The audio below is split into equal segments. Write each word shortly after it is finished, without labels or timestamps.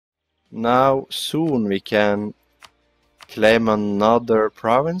Now soon we can claim another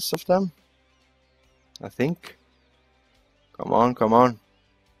province of them, I think. Come on, come on.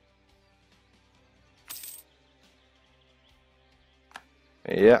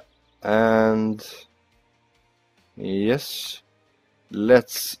 Yeah, and yes,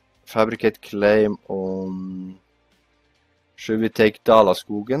 let's fabricate claim on. Should we take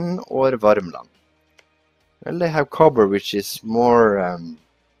Dalaskogen or Varmland? Well, they have copper, which is more.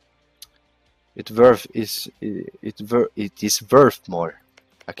 It is worth more.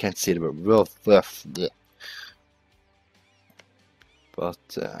 I can't see the word worth. Yeah.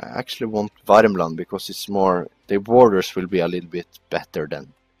 But I actually want Varmland because it's more. The borders will be a little bit better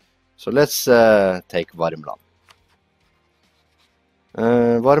then. So let's take Varmland.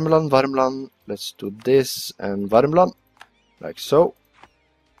 Varmland. Let's do this and Varmland, like so.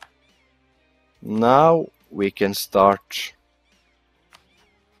 Now we can start.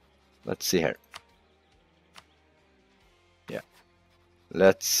 Let's see here. Yeah,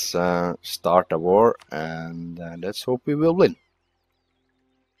 let's start a war and let's hope we will win.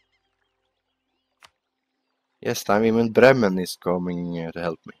 Yes, time even Bremen is coming to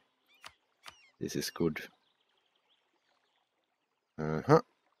help me. This is good.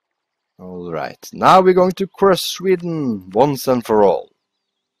 Alright, now we're going to crush Sweden once and for all.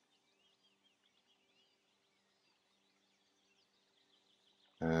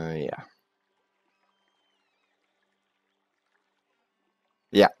 Yeah.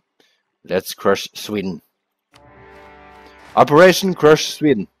 Yeah, let's crush Sweden. Operation Crush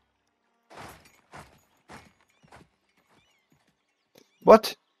Sweden.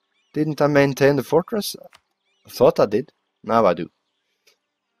 What? Didn't I maintain the fortress? I thought I did. Now I do.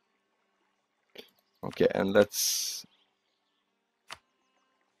 Okay, and let's...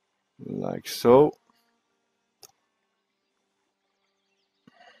 like so.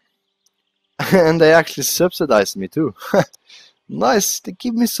 And they actually subsidize me too. Nice, they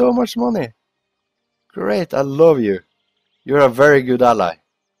give me so much money. Great, I love you. You're a very good ally.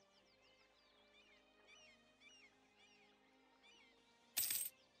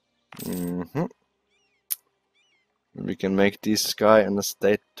 We can make this guy an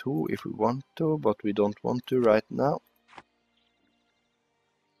estate too if we want to, but we don't want to right now.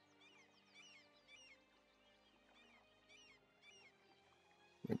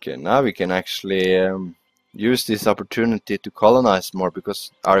 Okay, now we can actually use this opportunity to colonize more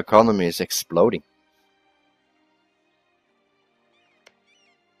because our economy is exploding.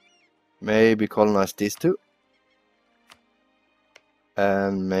 Maybe colonize these two.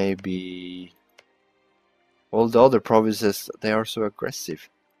 And maybe all the other provinces, they are so aggressive.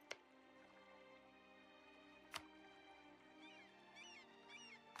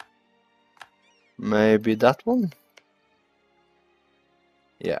 Maybe that one?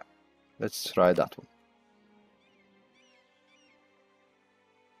 Yeah, let's try that one.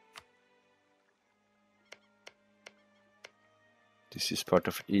 This is part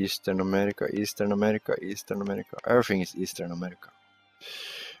of Eastern America, Eastern America, Eastern America. Everything is Eastern America.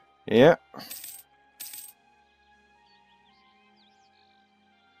 Yeah.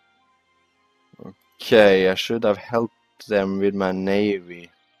 Okay, I should have helped them with my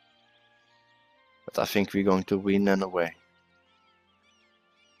navy. But I think we're going to win anyway.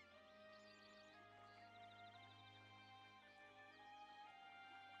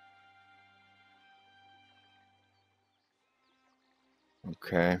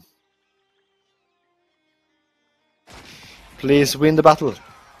 Okay. Please win the battle.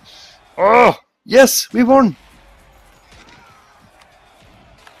 Oh, yes, we won.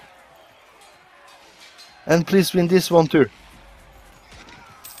 And please win this one too.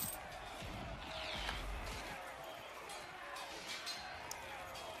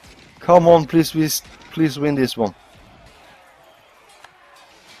 Come on, please win this one.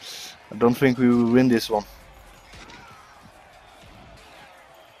 I don't think we will win this one.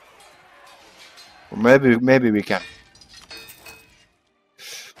 Or maybe we can.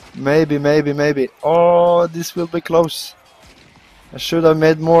 Maybe. Oh, this will be close. I should have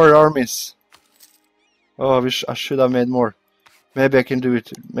made more armies. Oh, I wish I should have made more. Maybe I can do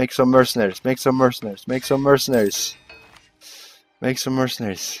it. Make some mercenaries. Make some mercenaries. Make some mercenaries. Make some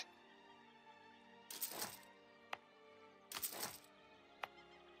mercenaries.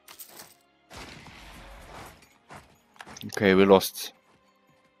 Okay, we lost.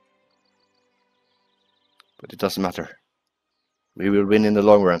 But it doesn't matter. We will win in the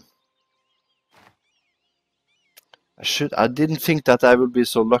long run. I didn't think that I would be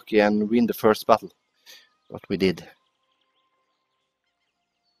so lucky and win the first battle. But we did.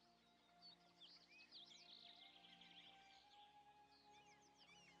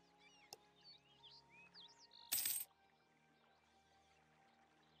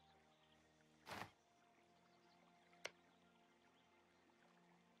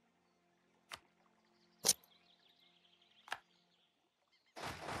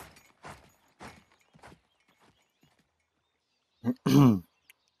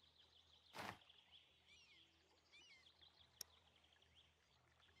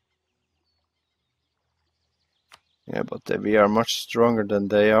 Yeah, but we are much stronger than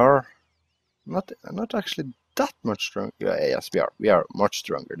they are. Not actually that much stronger. Yeah, yes, we are. We are much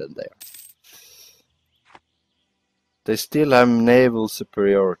stronger than they are. They still have naval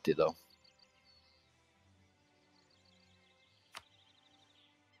superiority, though.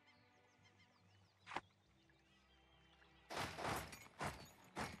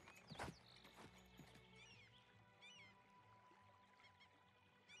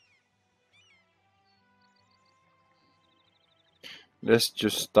 Let's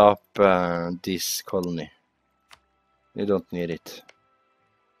just stop this colony. You don't need it.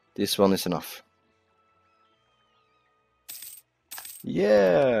 This one is enough.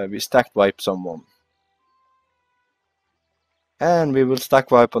 Yeah, we stack wipe someone. And we will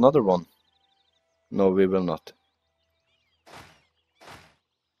stack wipe another one. No, we will not.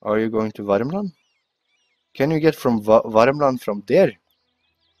 Are you going to Varmland? Can you get from Varmland from there?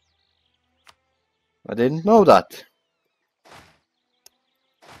 I didn't know that.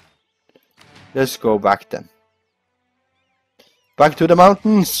 Let's go back then. Back to the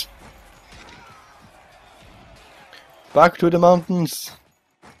mountains! Back to the mountains!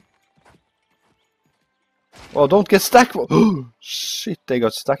 Oh, don't get stacked! Oh, shit, they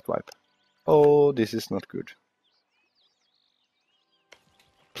got stacked wipe. Oh, this is not good.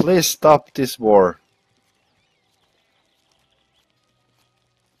 Please stop this war.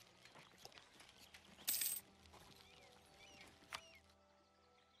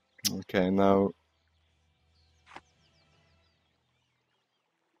 Okay, now...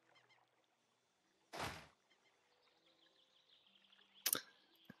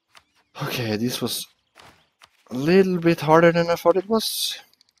 Okay, this was a little bit harder than I thought it was.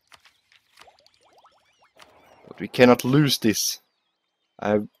 But we cannot lose this.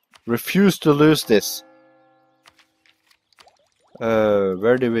 I refuse to lose this.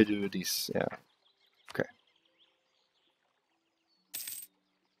 Where do we do this? Yeah. Okay.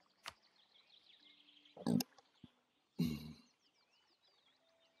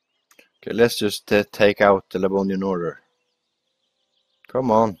 Okay, let's just take out the Livonian order.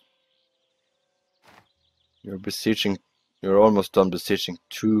 Come on. You're besieging. You're almost done besieging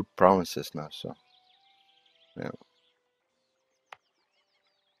 2 provinces now, so. Yeah.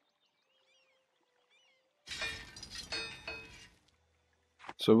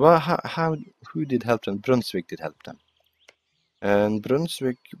 So who did help them? Brunswick did help them. And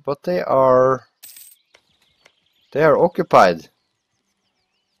Brunswick, but they are occupied.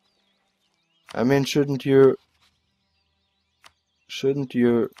 I mean, shouldn't you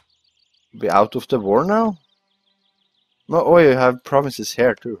be out of the war now? No, oh, you have provinces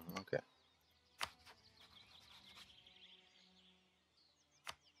here too. Okay.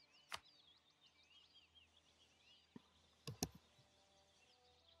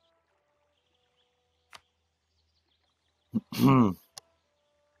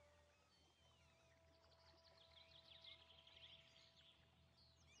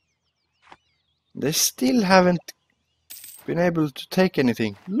 They still haven't been able to take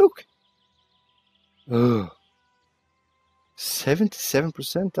anything. Look. Ugh.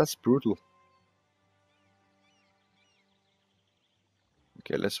 77%, that's brutal.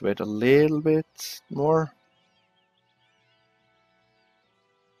 Okay, let's wait a little bit more.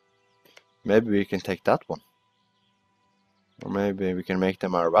 Maybe we can take that one. Or maybe we can make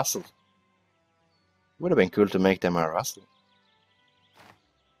them our vassal. Would have been cool to make them our vassal.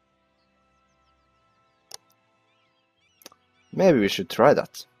 Maybe we should try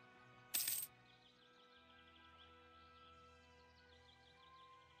that.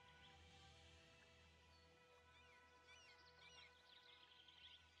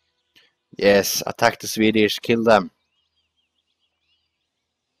 Yes, attack the Swedish, kill them.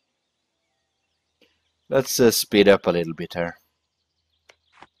 Let's speed up a little bit here.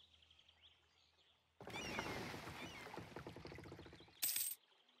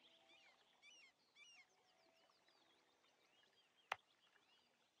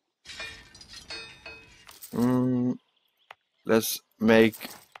 Let's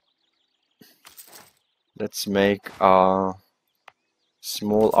make a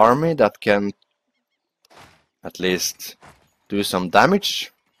small army that can at least do some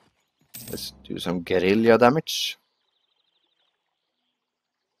damage. Let's do some guerrilla damage.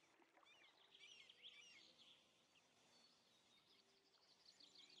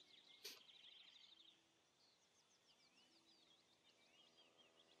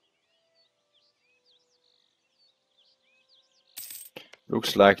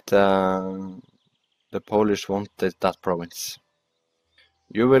 Looks like the Polish wanted that province.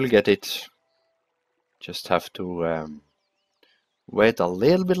 You will get it. Just have to wait a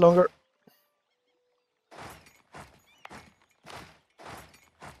little bit longer.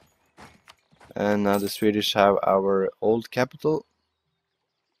 And now the Swedish have our old capital.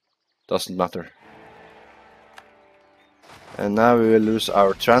 Doesn't matter. And now we will lose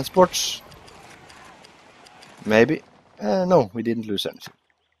our transports. Maybe. No, we didn't lose anything.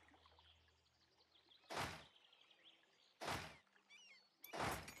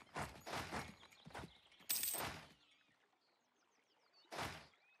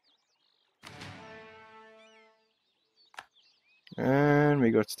 And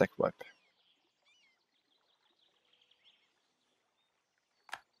we got stack wipe.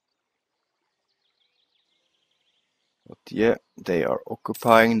 But yeah, they are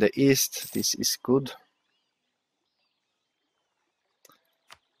occupying the east. This is good.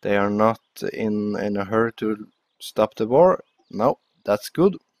 They are not in a hurry to stop the war. No, that's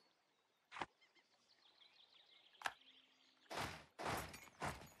good.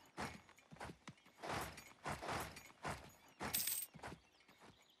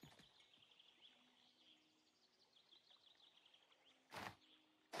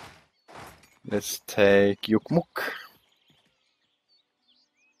 Let's take Yukmuk.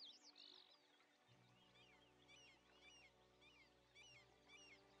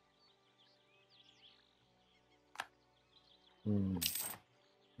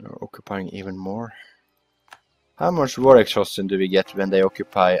 They're occupying even more. How much war exhaustion do we get when they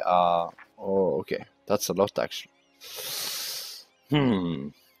occupy? Oh, okay, that's a lot actually.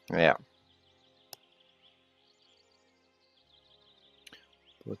 Yeah.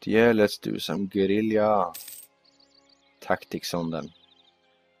 But yeah, let's do some guerrilla tactics on them.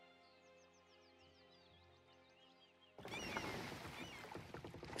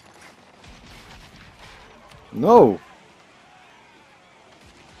 No!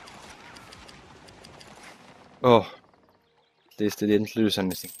 Oh, at least they didn't lose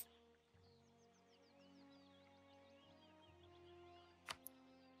anything.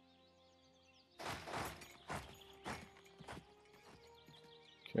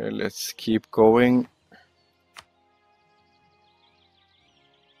 Okay, let's keep going.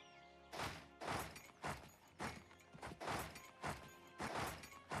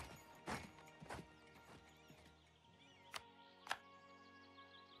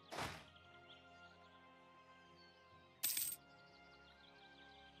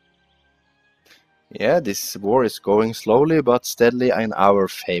 Yeah, this war is going slowly but steadily in our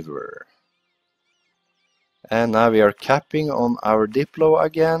favor. And now we are capping on our Diplo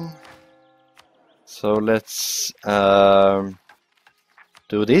again. So let's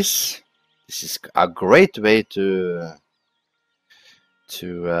do this. This is a great way to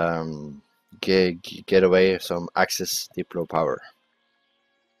get away some access Diplo power.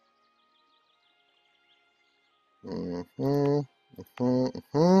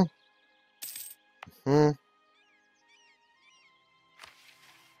 And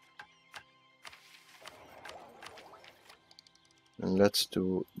let's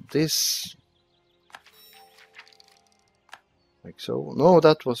do this. Like so. No,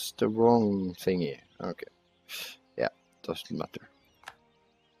 that was the wrong thingy. Okay. Yeah, doesn't matter.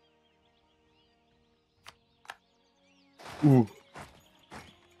 Ooh.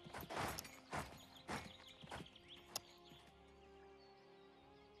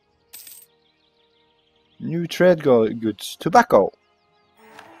 New trade goods. Tobacco.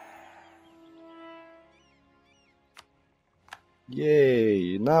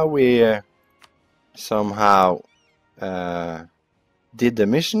 Yay. Now we somehow did the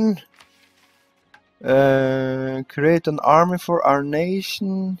mission. Create an army for our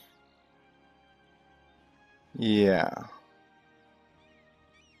nation. Yeah.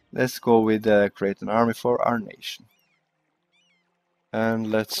 Let's go with create an army for our nation.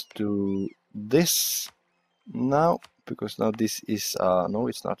 And let's do this now, because now this is no,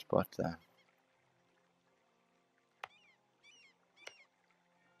 it's not, but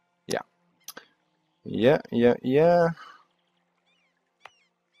yeah.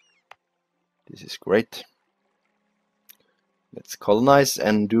 This is great. Let's colonize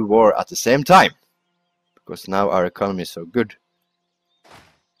and do war at the same time, because now our economy is so good.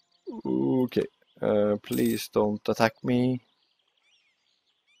 Okay, please don't attack me.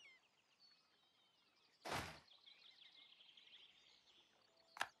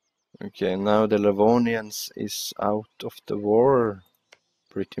 Okay, now the Livonians is out of the war,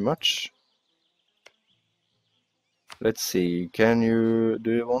 pretty much. Let's see, do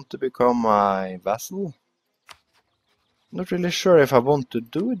you want to become my vassal? Not really sure if I want to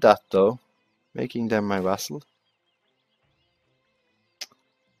do that though, making them my vassal.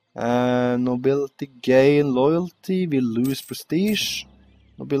 Nobility gain loyalty, we lose prestige.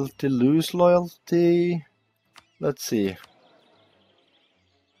 Nobility lose loyalty. Let's see.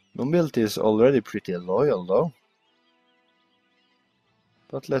 Nobility is already pretty loyal though.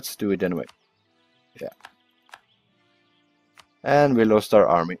 But let's do it anyway. Yeah. And we lost our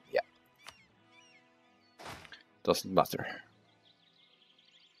army. Yeah. Doesn't matter.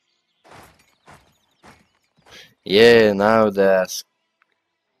 Yeah, now the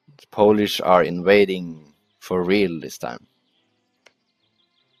Polish are invading for real this time.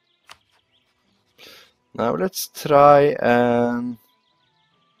 Now let's try and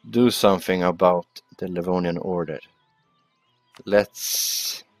do something about the Livonian Order.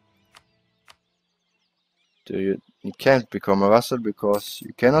 Let's... You can't become a vassal because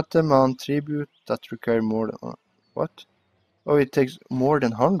you cannot demand tribute that require more than... what? Oh, it takes more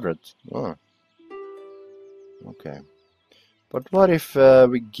than 100. Oh. Okay. But what if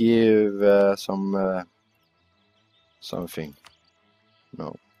we give something?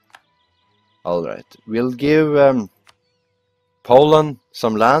 No. Alright. We'll give Poland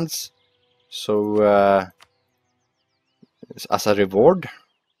some lands. So as a reward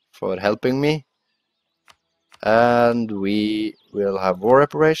for helping me. And we will have war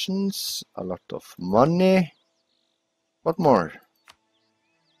reparations, a lot of money. What more?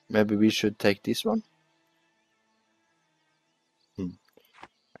 Maybe we should take this one? I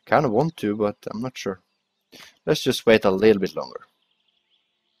kind of want to, but I'm not sure. Let's just wait a little bit longer.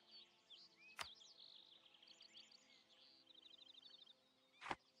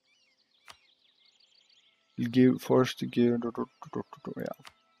 Give force to give. Yeah.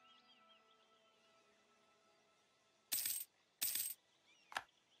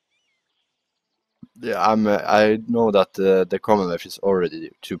 Yeah, I know that the Commonwealth is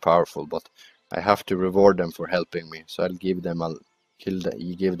already too powerful, but I have to reward them for helping me. So I'll give them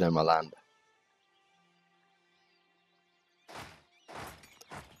give them a land.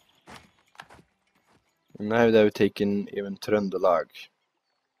 And now they've taken even Trøndelag.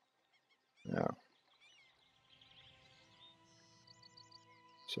 Yeah.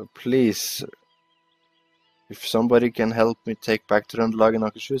 So please, if somebody can help me take back Trøndelag and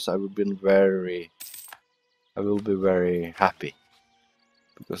Akershus, I will be very happy.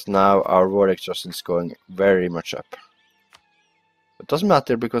 Because now our war exhaustion is going very much up. It doesn't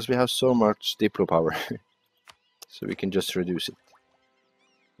matter because we have so much Diplo power. So we can just reduce it.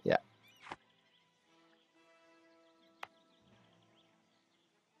 Yeah.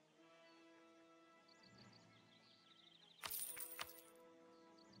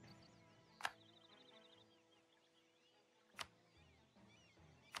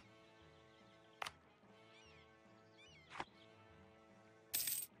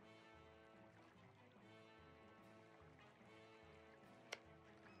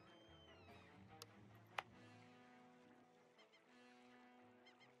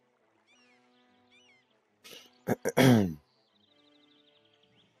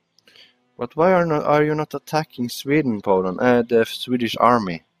 But why are you not attacking Sweden, Poland? The Swedish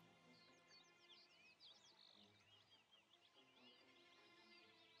army.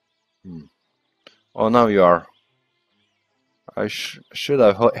 Oh, now you are. I should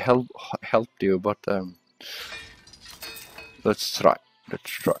have helped you, but let's try. Let's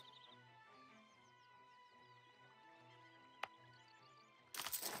try.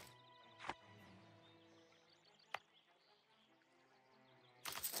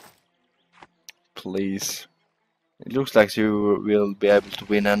 Please. It looks like you will be able to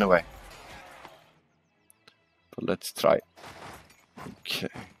win anyway. But let's try. Okay.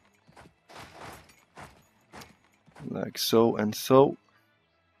 Like so and so.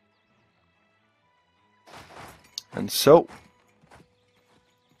 And so.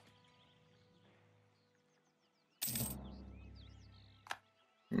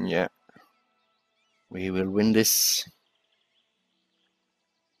 Yeah. We will win this.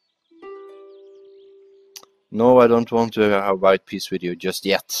 No, I don't want to have white peace with you just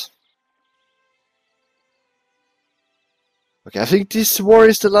yet. Okay, I think this war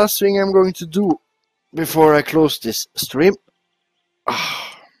is the last thing I'm going to do before I close this stream.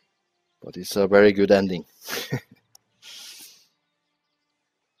 But it's a very good ending.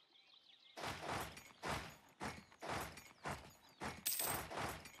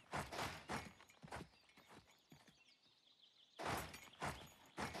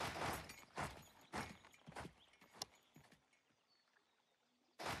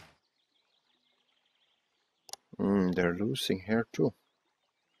 They're losing here too.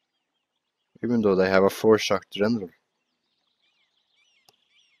 Even though they have a 4-shock general.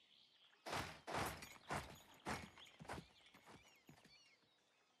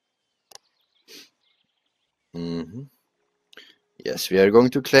 Yes, we are going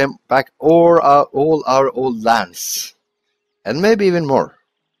to claim back all our old lands. And maybe even more.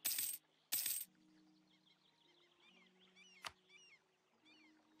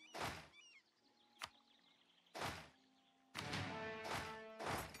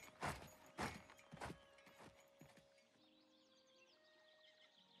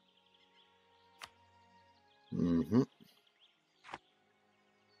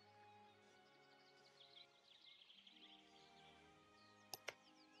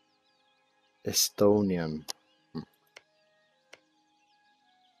 Estonian.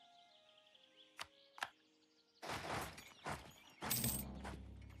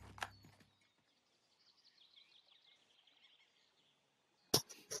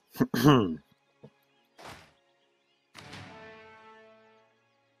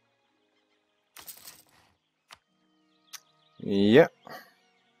 Yeah.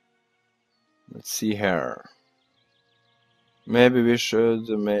 Let's see here. Maybe we should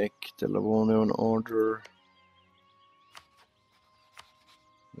make the Livonian order.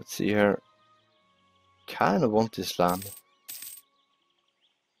 Let's see here. Kind of want this land.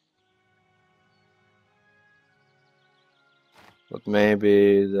 But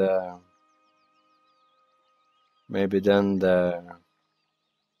maybe then the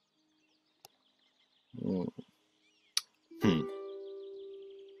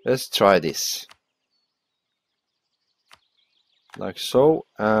let's try this. Like so,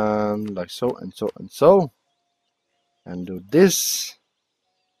 and like so, and so, and so. And do this.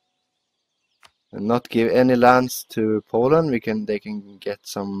 And not give any lands to Poland. They can get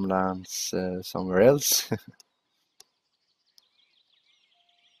some lands somewhere else.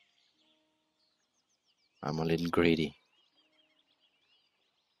 I'm a little greedy.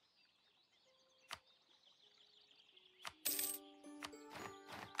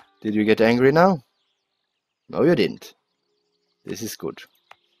 Did you get angry now? No, you didn't. This is good.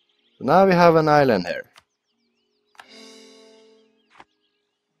 So now we have an island here.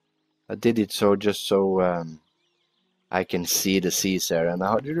 I did it just so I can see the seas there, and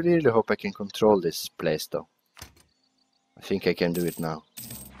I really hope I can control this place though. I think I can do it now.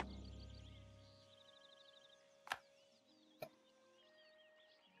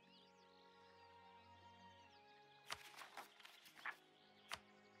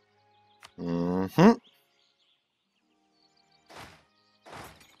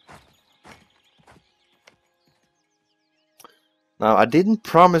 Now I didn't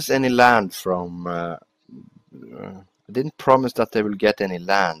promise any land from I didn't promise that they will get any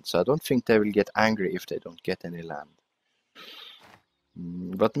land, so I don't think they will get angry if they don't get any land.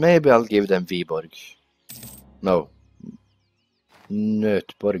 But maybe I'll give them Viborg. No.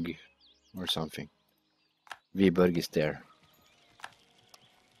 Nötborg or something. Viborg is there.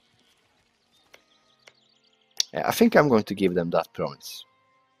 Yeah, I think I'm going to give them that promise.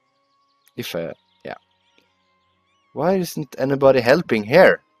 Yeah. Why isn't anybody helping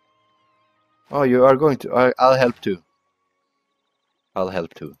here? Oh, you are going to. I'll help too. I'll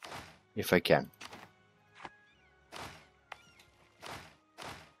help too, if I can.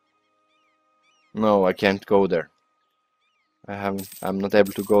 No, I can't go there. I'm not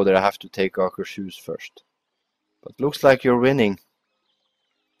able to go there. I have to take Akershus first. But looks like you're winning.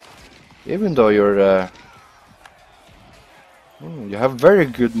 Even though you're you have very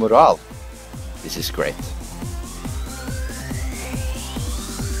good morale. This is great.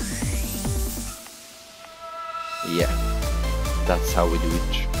 Yeah, that's how we do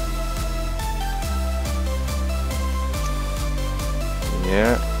it.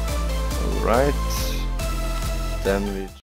 Yeah, alright. Then we